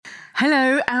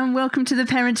Hello and welcome to the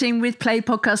Parenting with Play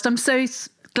podcast. I'm so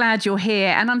glad you're here,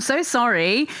 and I'm so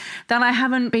sorry that I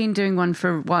haven't been doing one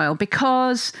for a while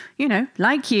because,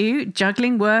 like you,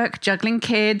 juggling work, juggling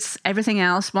kids, everything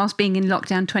else whilst being in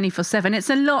lockdown 24/7,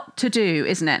 it's a lot to do,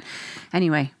 isn't it?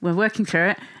 Anyway, we're working through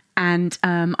it. And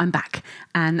I'm back.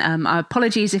 And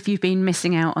apologies if you've been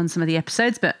missing out on some of the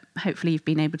episodes, but hopefully you've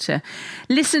been able to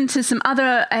listen to some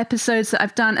other episodes that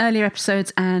I've done, earlier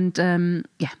episodes. And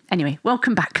anyway,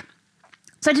 welcome back.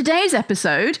 So today's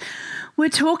episode, we're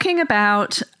talking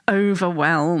about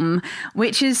overwhelm,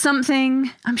 which is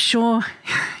something I'm sure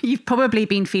you've probably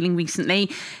been feeling recently.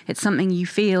 It's something you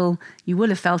will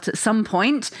have felt at some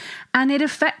point, and it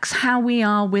affects how we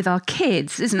are with our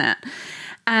kids, isn't it?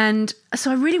 And so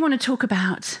I really want to talk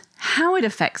about how it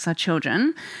affects our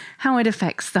children, how it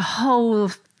affects the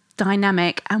whole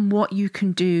dynamic, and what you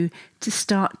can do to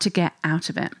start to get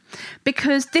out of it.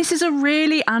 Because this is a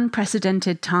really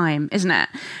unprecedented time, isn't it?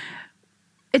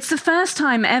 It's the first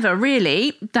time ever,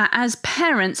 really, that as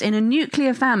parents in a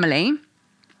nuclear family,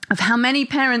 of how many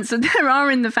parents there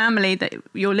are in the family that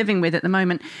you're living with at the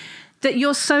moment, that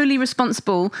you're solely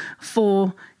responsible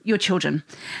for your children.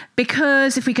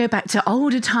 Because if we go back to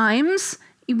older times,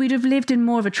 we'd have lived in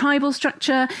more of a tribal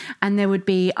structure, and there would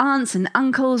be aunts and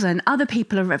uncles and other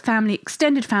people of family,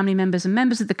 extended family members and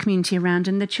members of the community around,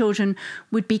 and the children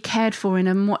would be cared for in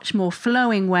a much more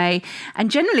flowing way. And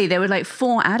generally there were like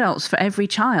 4 adults for every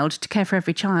child to care for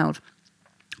every child.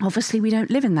 Obviously we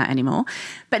don't live in that anymore,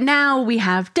 but now we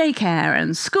have daycare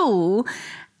and school,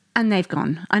 and they've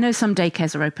gone. I know some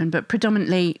daycares are open, but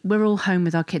predominantly we're all home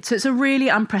with our kids. So it's a really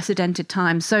unprecedented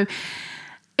time. So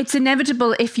it's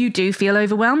inevitable if you do feel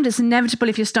overwhelmed. It's inevitable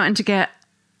if you're starting to get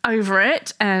over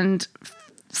it and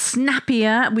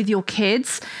snappier with your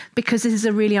kids, because this is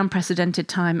a really unprecedented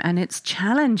time and it's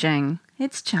challenging.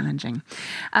 It's challenging.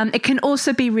 It can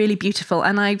also be really beautiful.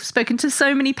 And I've spoken to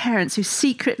so many parents who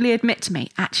secretly admit to me,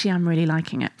 actually, I'm really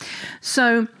liking it.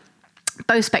 So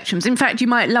both spectrums. In fact, you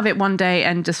might love it one day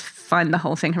and just find the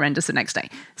whole thing horrendous the next day.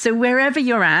 So wherever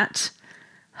you're at,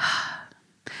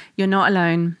 you're not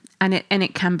alone, and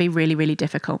it can be really, really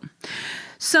difficult.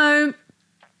 So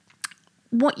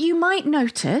what you might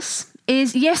notice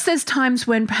is, yes, there's times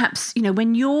when perhaps,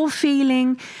 when you're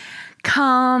feeling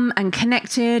calm and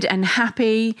connected and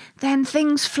happy, then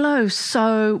things flow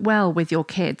so well with your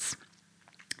kids.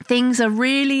 Things are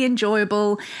really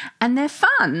enjoyable and they're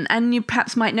fun. And you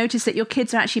perhaps might notice that your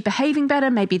kids are actually behaving better.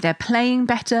 Maybe they're playing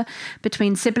better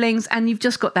between siblings, and you've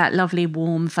just got that lovely,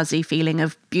 warm, fuzzy feeling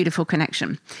of beautiful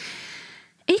connection.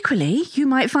 Equally, you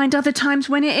might find other times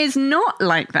when it is not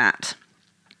like that.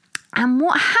 And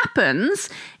what happens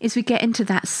is we get into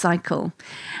that cycle.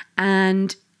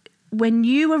 And when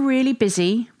you are really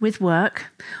busy with work,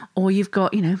 or you've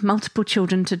got, multiple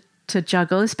children to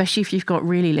juggle, especially if you've got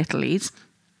really littlies,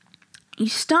 you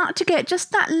start to get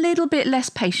just that little bit less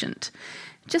patient,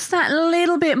 just that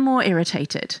little bit more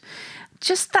irritated,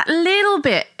 just that little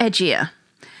bit edgier.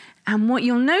 And what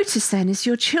you'll notice then is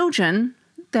your children,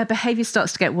 their behavior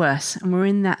starts to get worse, and we're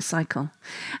in that cycle.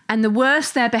 And the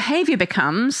worse their behavior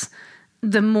becomes,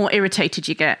 the more irritated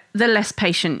you get, the less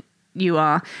patient you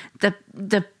are,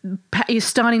 you're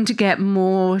starting to get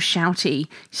more shouty,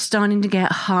 starting to get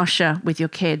harsher with your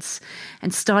kids,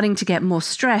 and starting to get more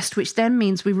stressed, which then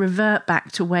means we revert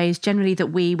back to ways generally that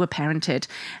we were parented.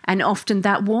 And often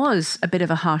that was a bit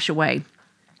of a harsher way.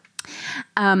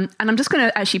 And I'm just going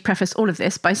to actually preface all of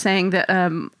this by saying that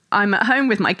I'm at home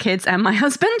with my kids and my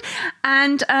husband,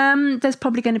 and there's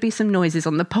probably going to be some noises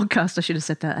on the podcast. I should have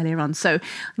said that earlier on. So I'm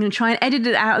going to try and edit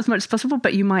it out as much as possible,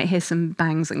 but you might hear some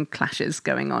bangs and clashes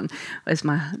going on as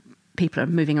my people are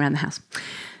moving around the house.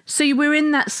 So we're in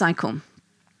that cycle.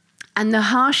 And the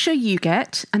harsher you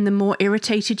get and the more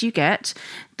irritated you get,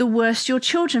 the worse your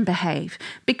children behave.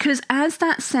 Because as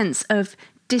that sense of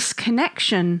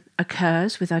disconnection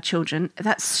occurs with our children,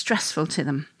 that's stressful to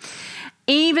them.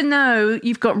 Even though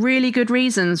you've got really good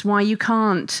reasons why you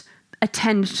can't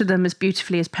attend to them as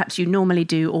beautifully as perhaps you normally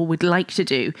do or would like to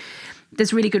do,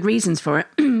 there's really good reasons for it,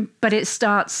 but it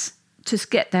starts to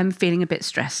get them feeling a bit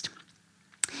stressed.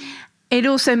 It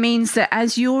also means that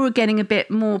as you're getting a bit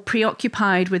more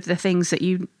preoccupied with the things that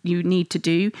you need to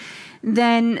do,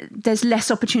 then there's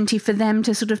less opportunity for them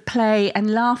to sort of play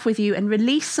and laugh with you and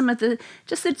release some of the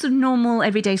sort of normal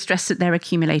everyday stress that they're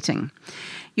accumulating.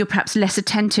 You're perhaps less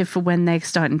attentive for when they're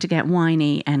starting to get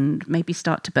whiny and maybe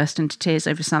start to burst into tears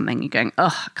over something. You're going,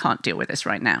 I can't deal with this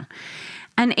right now.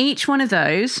 And each one of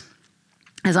those,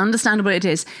 as understandable it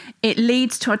is, it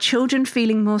leads to our children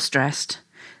feeling more stressed.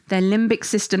 Their limbic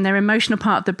system, their emotional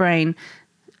part of the brain,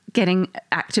 getting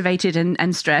activated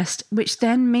and stressed, which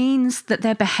then means that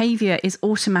their behavior is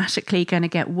automatically going to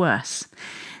get worse.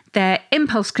 Their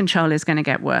impulse control is going to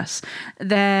get worse.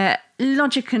 Their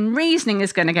logic and reasoning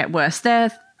is going to get worse.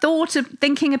 Their thought of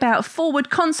thinking about forward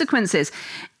consequences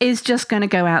is just going to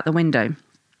go out the window.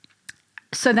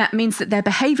 So that means that their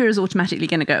behavior is automatically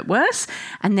going to get worse.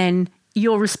 And then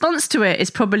your response to it is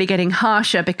probably getting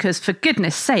harsher because, for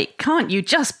goodness sake, can't you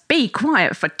just be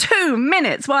quiet for 2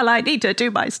 minutes while I need to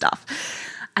do my stuff?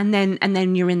 And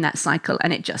then you're in that cycle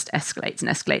and it just escalates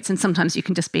and escalates. And sometimes you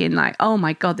can just be in like, oh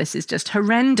my God, this is just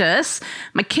horrendous.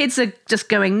 My kids are just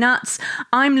going nuts.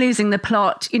 I'm losing the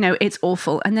plot. It's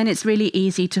awful. And then it's really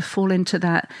easy to fall into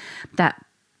that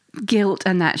guilt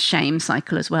and that shame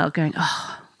cycle as well, going,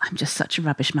 oh, I'm just such a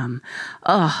rubbish mum.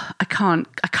 Oh, I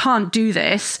can't do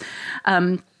this.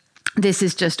 This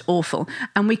is just awful.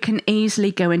 And we can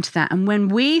easily go into that. And when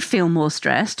we feel more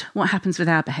stressed, what happens with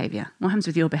our behavior? What happens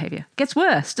with your behavior? It gets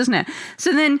worse, doesn't it?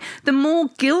 So then the more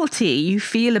guilty you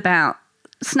feel about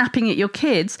snapping at your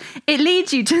kids, it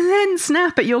leads you to then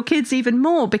snap at your kids even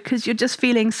more because you're just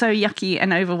feeling so yucky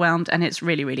and overwhelmed, and it's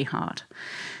really, really hard.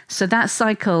 So that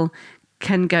cycle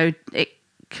can go, it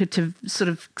could to sort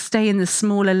of stay in the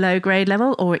smaller low grade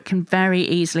level, or it can very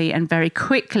easily and very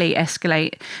quickly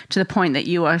escalate to the point that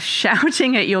you are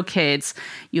shouting at your kids,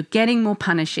 you're getting more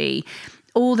punishy,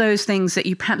 all those things that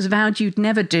you perhaps vowed you'd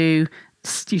never do,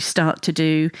 you start to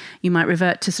do. You might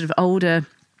revert to sort of older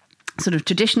sort of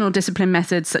traditional discipline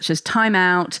methods such as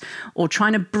timeout or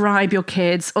trying to bribe your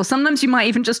kids, or sometimes you might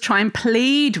even just try and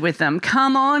plead with them.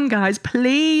 Come on, guys,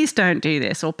 please don't do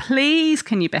this, or please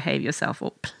can you behave yourself,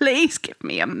 or please give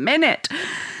me a minute.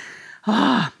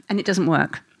 And it doesn't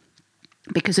work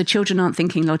because the children aren't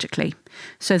thinking logically.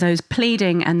 So those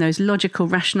pleading and those logical,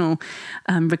 rational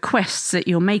requests that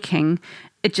you're making,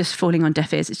 it's just falling on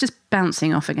deaf ears. It's just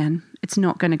bouncing off again. It's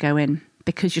not going to go in,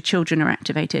 because your children are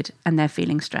activated and they're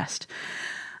feeling stressed.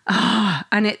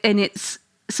 And it's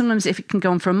sometimes if it can go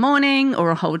on for a morning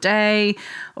or a whole day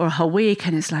or a whole week,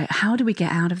 and it's like, how do we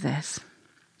get out of this?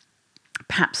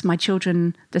 Perhaps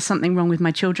there's something wrong with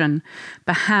my children.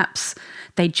 Perhaps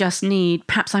they just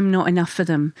perhaps I'm not enough for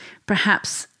them.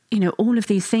 Perhaps, all of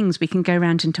these things we can go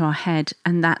around into our head,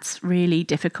 and that's really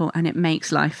difficult, and it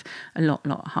makes life a lot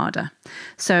harder.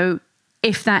 So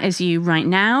if that is you right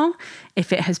now,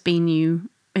 if it has been you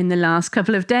in the last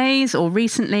couple of days or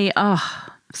recently,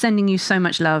 sending you so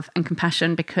much love and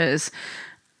compassion, because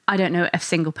I don't know a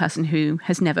single person who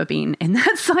has never been in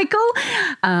that cycle.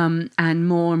 And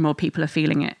more people are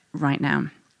feeling it right now.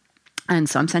 And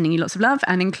so I'm sending you lots of love,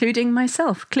 and including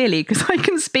myself, clearly, because I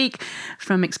can speak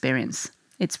from experience.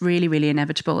 It's really, really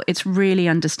inevitable. It's really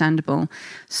understandable.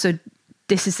 So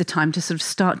this is the time to sort of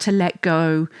start to let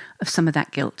go of some of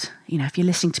that guilt. If you're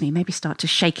listening to me, maybe start to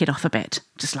shake it off a bit.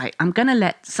 Just like, I'm going to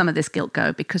let some of this guilt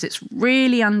go because it's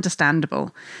really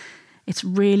understandable. It's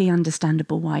really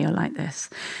understandable why you're like this.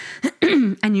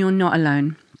 And you're not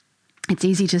alone. It's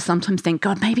easy to sometimes think,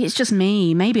 God, maybe it's just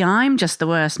me. Maybe I'm just the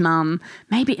worst mum.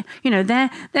 Maybe,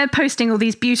 they're posting all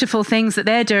these beautiful things that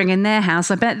they're doing in their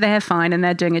house. I bet they're fine and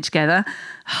they're doing it together.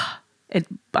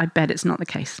 I bet it's not the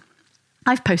case.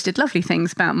 I've posted lovely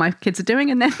things about my kids are doing,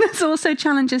 and then there's also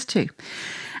challenges too.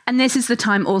 And this is the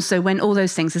time also when all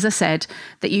those things, as I said,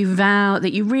 that you vow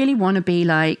that you really want to be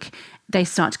like, they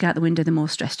start to go out the window the more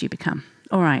stressed you become.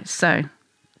 All right, so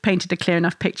painted a clear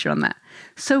enough picture on that.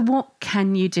 So what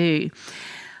can you do?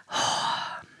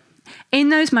 In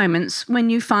those moments when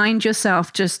you find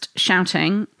yourself just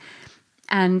shouting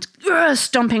and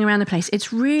stomping around the place,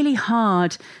 it's really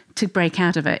hard to break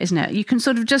out of it, isn't it? You can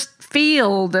sort of just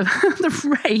feel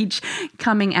the rage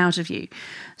coming out of you.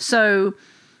 So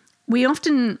we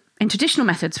often, in traditional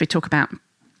methods, we talk about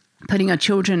putting our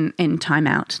children in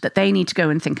timeout, that they need to go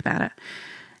and think about it.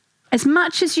 As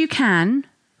much as you can,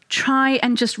 try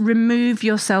and just remove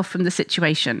yourself from the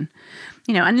situation.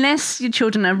 Unless your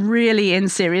children are really in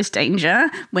serious danger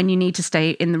when you need to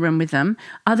stay in the room with them.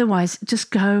 Otherwise,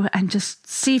 just go and just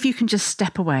see if you can just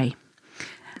step away.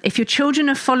 If your children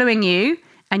are following you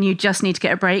and you just need to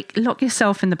get a break, lock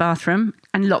yourself in the bathroom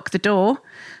and lock the door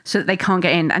so that they can't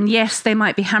get in. And yes, they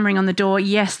might be hammering on the door.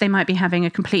 Yes, they might be having a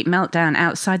complete meltdown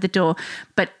outside the door.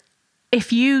 But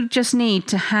if you just need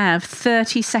to have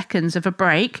 30 seconds of a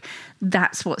break,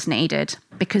 that's what's needed,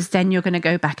 because then you're going to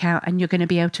go back out and you're going to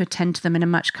be able to attend to them in a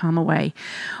much calmer way.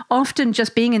 Often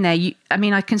just being in there,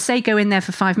 I can say go in there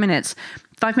for 5 minutes.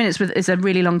 5 minutes is a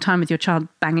really long time with your child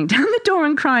banging down the door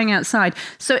and crying outside.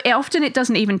 So often it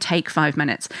doesn't even take 5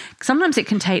 minutes. Sometimes it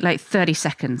can take like 30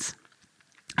 seconds.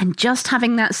 And just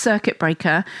having that circuit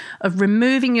breaker of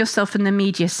removing yourself from the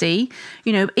immediacy,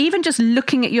 even just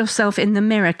looking at yourself in the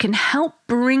mirror can help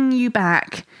bring you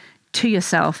back to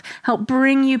yourself, help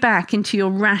bring you back into your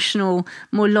rational,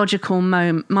 more logical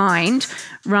mind,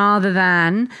 rather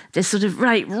than this sort of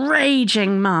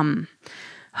raging mum.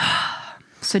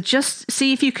 So just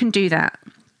see if you can do that.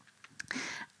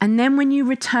 And then when you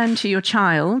return to your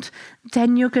child,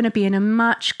 then you're going to be in a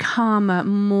much calmer,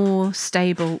 more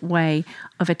stable way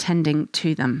of attending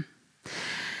to them.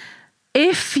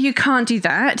 If you can't do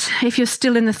that, if you're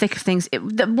still in the thick of things,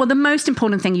 the most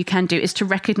important thing you can do is to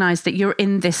recognize that you're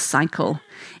in this cycle.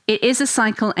 It is a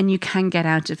cycle and you can get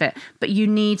out of it, but you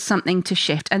need something to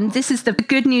shift. And this is the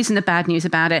good news and the bad news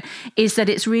about it, is that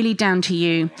it's really down to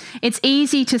you. It's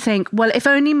easy to think, well, if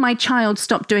only my child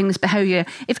stopped doing this behavior,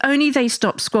 if only they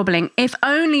stopped squabbling, if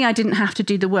only I didn't have to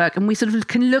do the work. And we sort of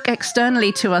can look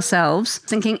externally to ourselves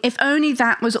thinking, if only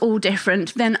that was all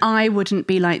different, then I wouldn't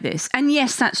be like this. And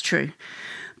yes, that's true.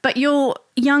 But your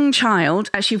young child,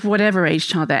 actually whatever age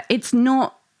child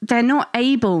they're not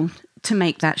able to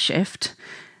make that shift.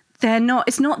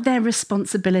 It's not their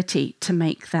responsibility to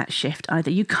make that shift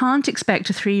either. You can't expect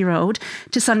a 3-year-old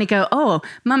to suddenly go, oh,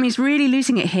 mummy's really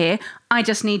losing it here. I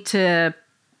just need to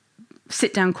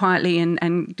sit down quietly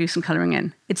and do some colouring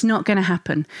in. It's not going to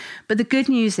happen. But the good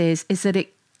news is that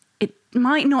it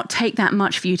might not take that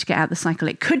much for you to get out of the cycle.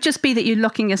 It could just be that you're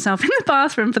locking yourself in the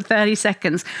bathroom for 30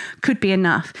 seconds could be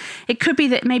enough. It could be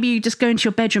that maybe you just go into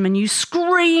your bedroom and you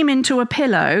scream into a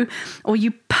pillow, or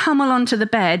you pummel onto the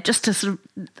bed just to sort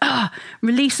of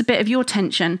release a bit of your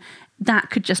tension. That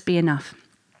could just be enough.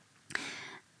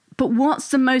 But what's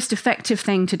the most effective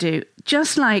thing to do?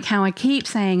 Just like how I keep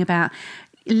saying about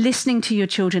listening to your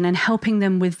children and helping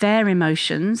them with their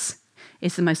emotions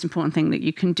is the most important thing that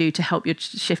you can do to help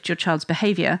shift your child's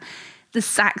behavior. The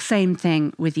exact same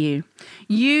thing with you.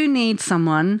 You need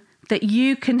someone that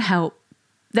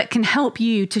can help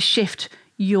you to shift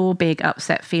your big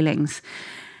upset feelings.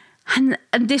 And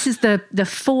this is the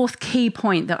fourth key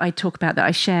point that I talk about, that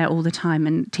I share all the time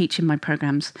and teach in my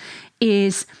programs,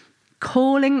 is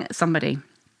calling somebody.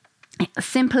 As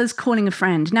simple as calling a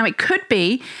friend. Now it could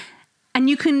be, and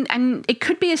it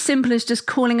could be as simple as just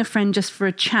calling a friend just for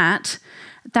a chat.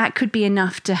 That could be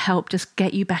enough to help just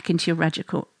get you back into your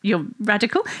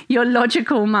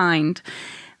logical mind.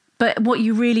 But what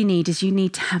you really need is you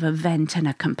need to have a vent and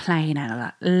a complaint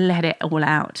and let it all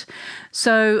out.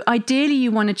 So ideally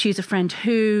you want to choose a friend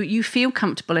who you feel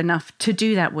comfortable enough to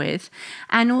do that with,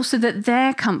 and also that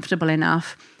they're comfortable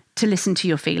enough to listen to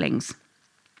your feelings.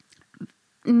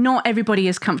 Not everybody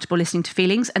is comfortable listening to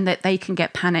feelings, and that they can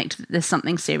get panicked that there's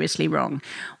something seriously wrong,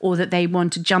 or that they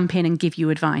want to jump in and give you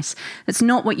advice. That's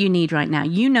not what you need right now.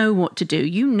 You know what to do.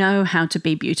 You know how to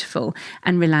be beautiful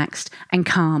and relaxed and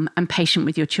calm and patient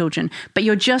with your children, but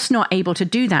you're just not able to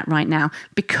do that right now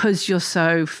because you're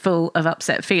so full of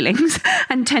upset feelings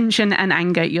and tension and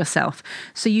anger yourself.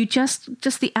 So you just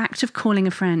the act of calling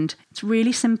a friend, it's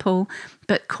really simple,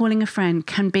 but calling a friend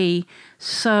can be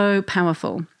so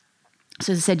powerful.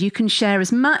 So as I said, you can share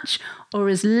as much or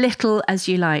as little as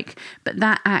you like, but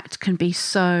that act can be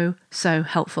so, so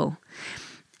helpful.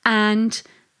 And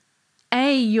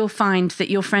you'll find that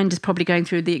your friend is probably going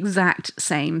through the exact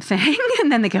same thing.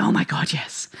 And then they go, oh my God,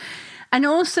 yes. And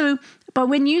also, but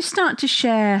when you start to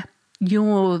share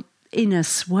your inner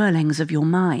swirlings of your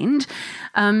mind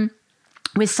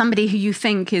with somebody who you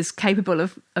think is capable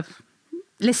of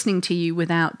listening to you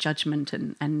without judgment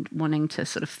and wanting to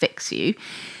sort of fix you,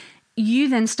 you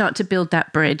then start to build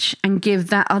that bridge and give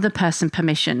that other person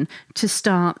permission to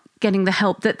start getting the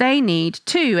help that they need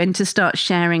too, and to start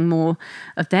sharing more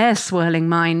of their swirling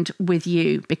mind with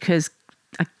you, because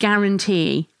I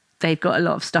guarantee they've got a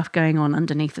lot of stuff going on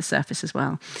underneath the surface as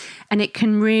well. And it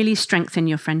can really strengthen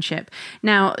your friendship.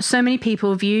 Now, so many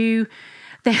people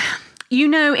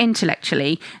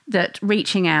intellectually that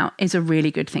reaching out is a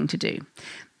really good thing to do,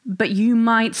 but you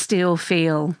might still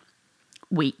feel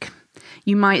weak.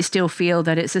 You might still feel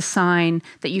that it's a sign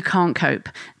that you can't cope,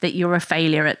 that you're a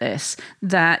failure at this,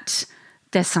 that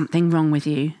there's something wrong with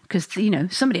you because,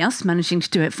 somebody else is managing to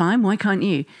do it fine. Why can't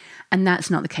you? And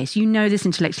that's not the case. You know this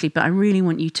intellectually, but I really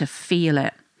want you to feel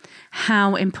it,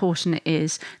 how important it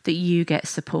is that you get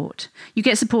support. You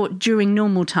get support during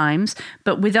normal times,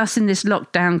 but with us in this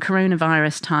lockdown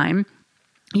coronavirus time,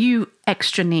 you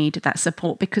extra need that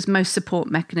support, because most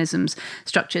support mechanisms,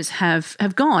 structures have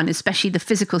gone, especially the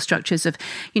physical structures of,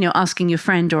 asking your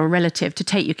friend or a relative to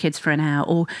take your kids for an hour,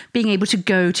 or being able to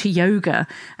go to yoga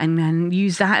and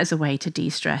use that as a way to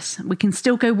de-stress. We can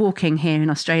still go walking here in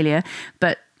Australia,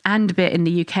 but and a bit in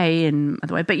the UK and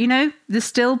other way. But, there's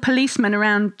still policemen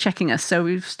around checking us. So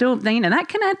we've still, that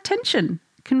can add tension,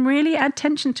 can really add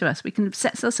tension to us. We can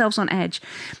set ourselves on edge.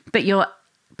 But you're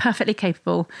perfectly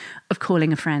capable of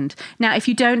calling a friend. Now, if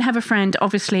you don't have a friend,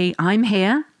 obviously I'm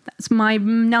here. That's my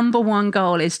number one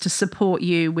goal, is to support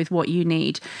you with what you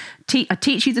need. I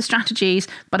teach you the strategies,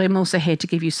 but I'm also here to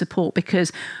give you support,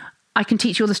 because I can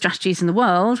teach you all the strategies in the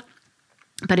world.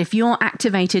 But if you're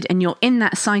activated and you're in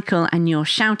that cycle and you're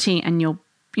shouty and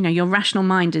your rational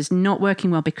mind is not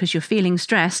working well because you're feeling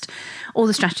stressed, all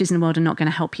the strategies in the world are not going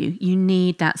to help you. You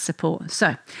need that support.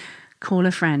 So call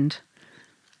a friend.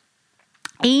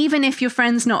 Even if your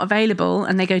friend's not available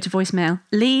and they go to voicemail,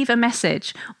 leave a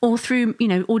message, or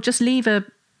or just leave a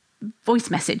voice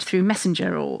message through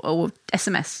Messenger or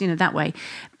SMS, that way.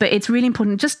 But it's really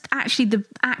important. Just actually the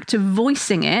act of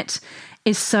voicing it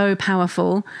is so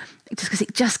powerful, just because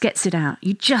it just gets it out.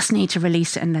 You just need to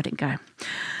release it and let it go.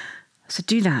 So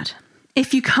do that.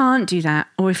 If you can't do that,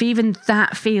 or if even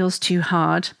that feels too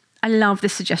hard, I love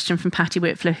this suggestion from Patty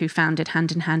Whitfler, who founded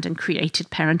Hand in Hand and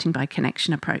created Parenting by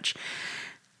Connection approach.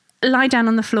 Lie down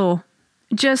on the floor.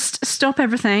 Just stop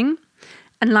everything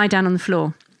and lie down on the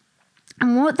floor.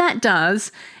 And what that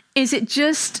does is it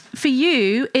shows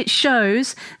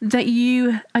that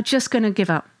you are just going to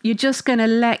give up. You're just going to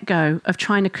let go of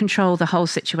trying to control the whole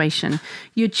situation.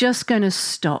 You're just going to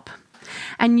stop.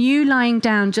 And you lying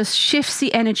down just shifts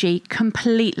the energy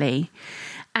completely.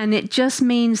 And it just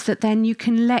means that then you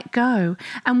can let go.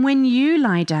 And when you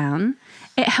lie down,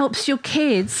 it helps your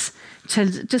kids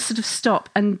to just sort of stop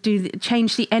and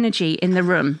change the energy in the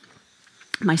room.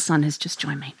 My son has just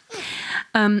joined me.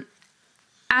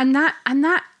 And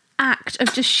that act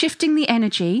of just shifting the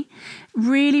energy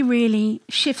really, really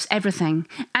shifts everything.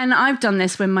 And I've done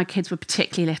this when my kids were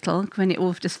particularly little, when it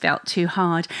all just felt too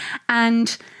hard.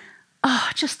 And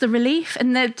just the relief.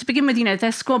 And to begin with,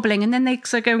 they're squabbling, and then they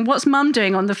start going, "What's mum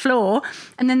doing on the floor?"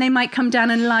 And then they might come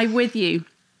down and lie with you.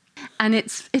 And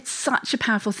it's such a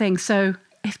powerful thing. So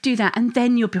do that, and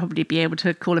then you'll probably be able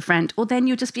to call a friend, or then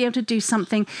you'll just be able to do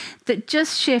something that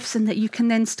just shifts, and that you can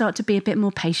then start to be a bit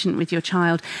more patient with your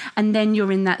child. And then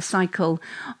you're in that cycle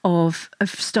of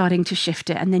starting to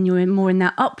shift it. And then you're more in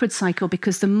that upward cycle,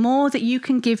 because the more that you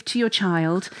can give to your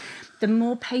child, the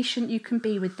more patient you can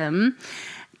be with them,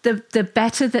 the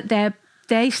better that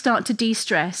they start to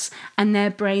de-stress and their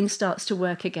brain starts to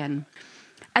work again.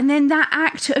 And then that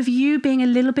act of you being a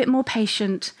little bit more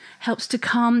patient helps to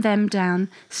calm them down,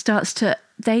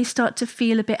 they start to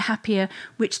feel a bit happier,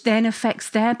 which then affects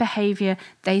their behavior.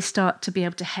 They start to be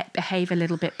able to behave a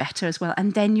little bit better as well.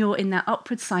 And then you're in that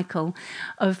upward cycle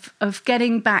of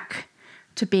getting back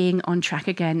to being on track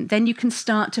again. Then you can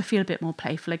start to feel a bit more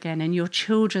playful again, and your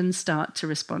children start to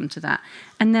respond to that.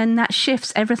 And then that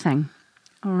shifts everything.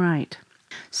 All right.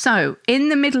 So in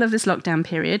the middle of this lockdown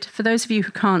period, for those of you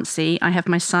who can't see, I have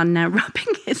my son now rubbing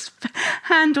his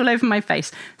hand all over my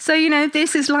face. So,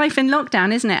 this is life in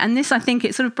lockdown, isn't it? And this, I think,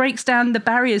 it sort of breaks down the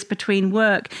barriers between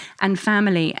work and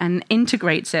family and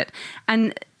integrates it.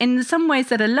 And in some ways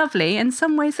that are lovely, and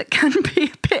some ways that can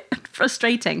be a bit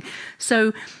frustrating.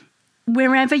 So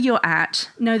wherever you're at,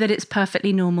 know that it's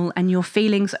perfectly normal, and your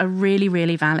feelings are really,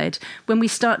 really valid. When we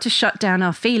start to shut down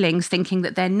our feelings, thinking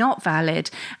that they're not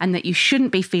valid and that you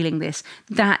shouldn't be feeling this,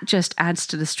 that just adds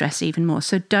to the stress even more.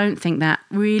 So don't think that.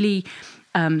 Really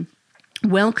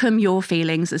welcome your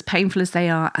feelings, as painful as they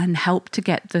are, and help to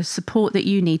get the support that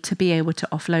you need to be able to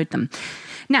offload them.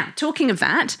 Now, talking of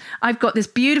that, I've got this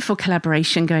beautiful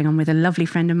collaboration going on with a lovely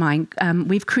friend of mine.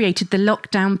 We've created the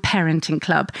Lockdown Parenting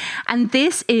Club, and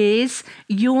this is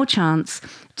your chance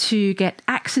to get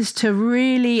access to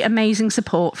really amazing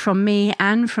support from me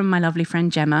and from my lovely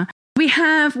friend Gemma. We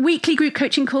have weekly group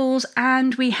coaching calls,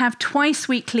 and we have twice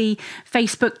weekly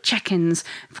Facebook check-ins,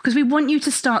 because we want you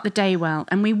to start the day well,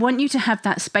 and we want you to have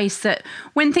that space that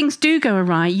when things do go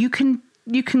awry, you can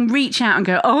reach out and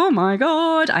go, "Oh my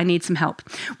God, I need some help."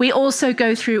 We also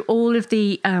go through all of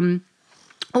the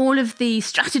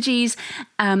strategies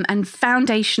and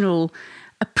foundational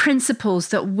principles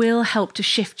that will help to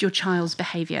shift your child's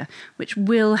behavior, which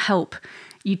will help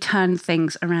you turn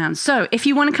things around. So if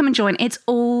you want to come and join, it's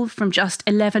all from just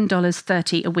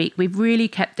 $11.30 a week. We've really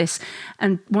kept this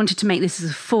and wanted to make this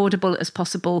as affordable as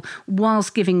possible,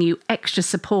 whilst giving you extra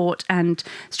support and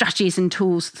strategies and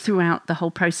tools throughout the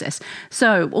whole process.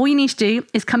 So all you need to do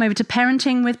is come over to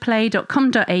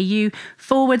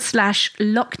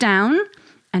parentingwithplay.com.au/lockdown.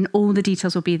 And all the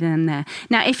details will be there.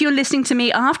 Now, if you're listening to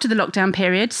me after the lockdown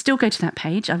period, still go to that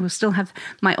page. I will still have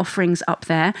my offerings up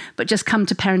there, but just come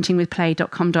to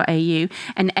parentingwithplay.com.au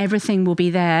and everything will be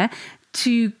there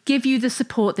to give you the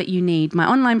support that you need, my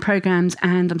online programs,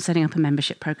 and I'm setting up a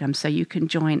membership program so you can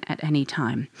join at any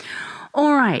time.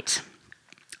 All right.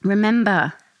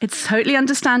 Remember, it's totally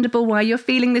understandable why you're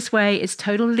feeling this way. It's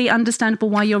totally understandable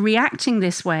why you're reacting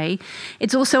this way.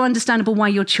 It's also understandable why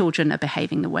your children are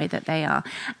behaving the way that they are.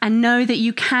 And know that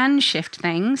you can shift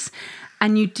things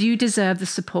and you do deserve the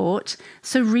support.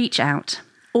 So reach out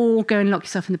or go and lock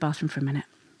yourself in the bathroom for a minute.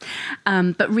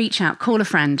 But reach out, call a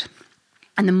friend.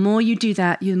 And the more you do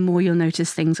that, the more you'll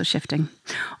notice things are shifting.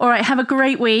 All right, have a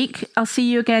great week. I'll see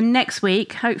you again next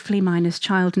week, hopefully minus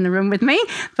child in the room with me,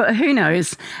 but who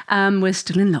knows? We're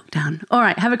still in lockdown. All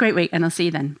right, have a great week and I'll see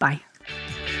you then. Bye.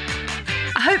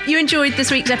 I hope you enjoyed this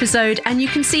week's episode and you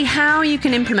can see how you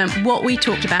can implement what we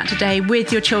talked about today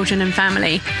with your children and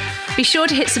family. Be sure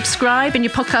to hit subscribe in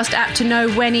your podcast app to know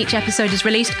when each episode is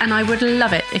released, and I would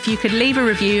love it if you could leave a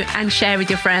review and share with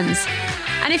your friends.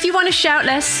 And if you want to shout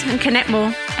less and connect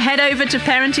more, head over to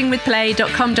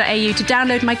parentingwithplay.com.au to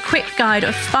download my quick guide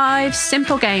of 5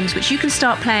 simple games which you can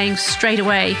start playing straight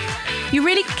away. You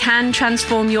really can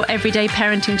transform your everyday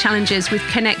parenting challenges with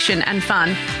connection and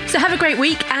fun. So have a great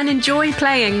week and enjoy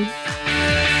playing.